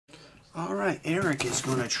Alright, Eric is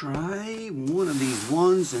going to try one of these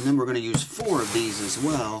ones, and then we're going to use 4 of these as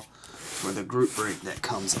well for the group break that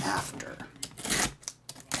comes after.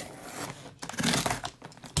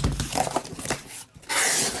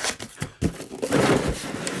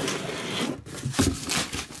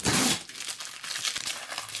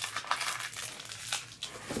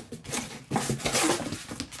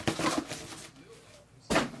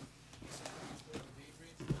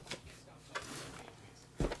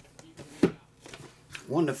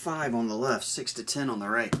 One to 5 on the left, 6 to 10 on the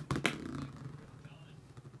right.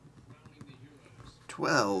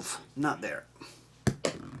 12, not there.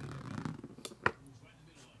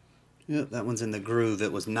 Yep, that one's in the groove.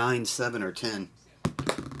 It was 9, 7, or 10.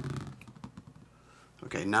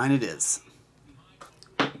 Okay, 9 it is.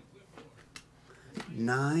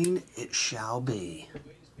 9 it shall be.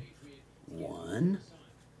 1,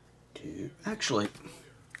 2, actually,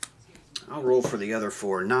 I'll roll for the other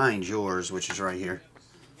 4. 9's yours, which is right here.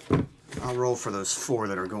 I'll roll for those 4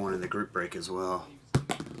 that are going in the group break as well.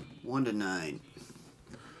 1 to 9.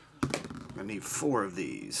 I need 4 of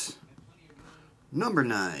these. Number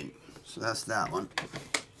 9. So that's that one.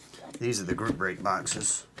 These are the group break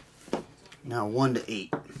boxes. Now 1 to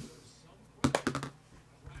 8.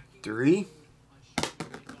 3.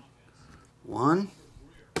 1.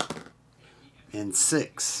 And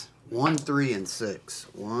 6. 1, 3, and 6.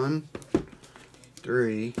 1,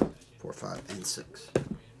 3, 4, 5, and 6.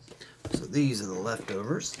 So these are the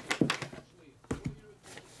leftovers.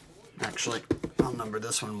 Actually, I'll number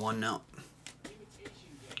this one 1 now.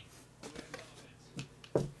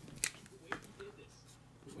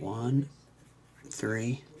 One,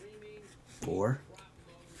 3, 4,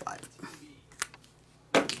 5.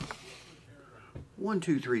 1,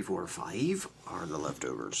 2, 3, 4, 5 are the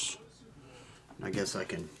leftovers. I guess I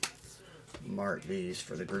can mark these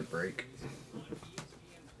for the group break.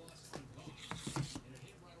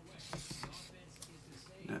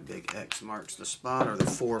 That big X marks the spot, or the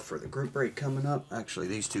 4 for the group break coming up. Actually,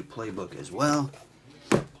 these 2 playbook as well.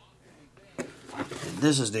 And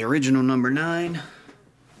this is the original number 9.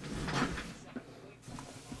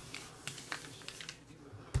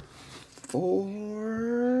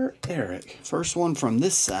 For Eric. First one from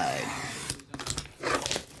this side.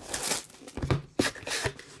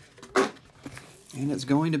 And it's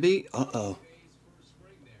going to be,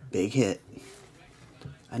 big hit.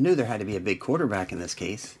 I knew there had to be a big quarterback in this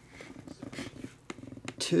case.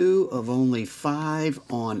 2 of only 5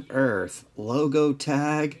 on Earth. Logo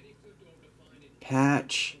tag,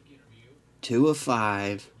 patch, 2 of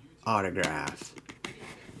 5, autograph.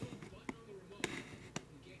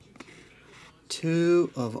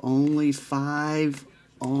 2 of only 5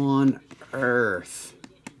 on Earth.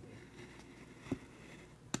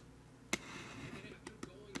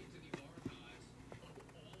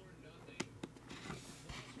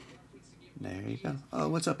 There you go. Oh,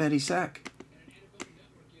 what's up, Eddie Sack?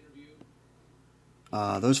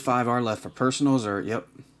 Those 5 are left for personals, or, yep,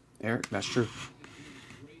 Eric, that's true.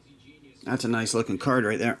 That's a nice looking card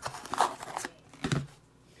right there.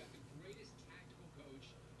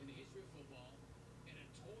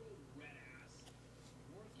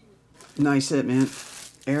 Nice hit, man.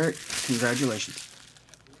 Eric, congratulations.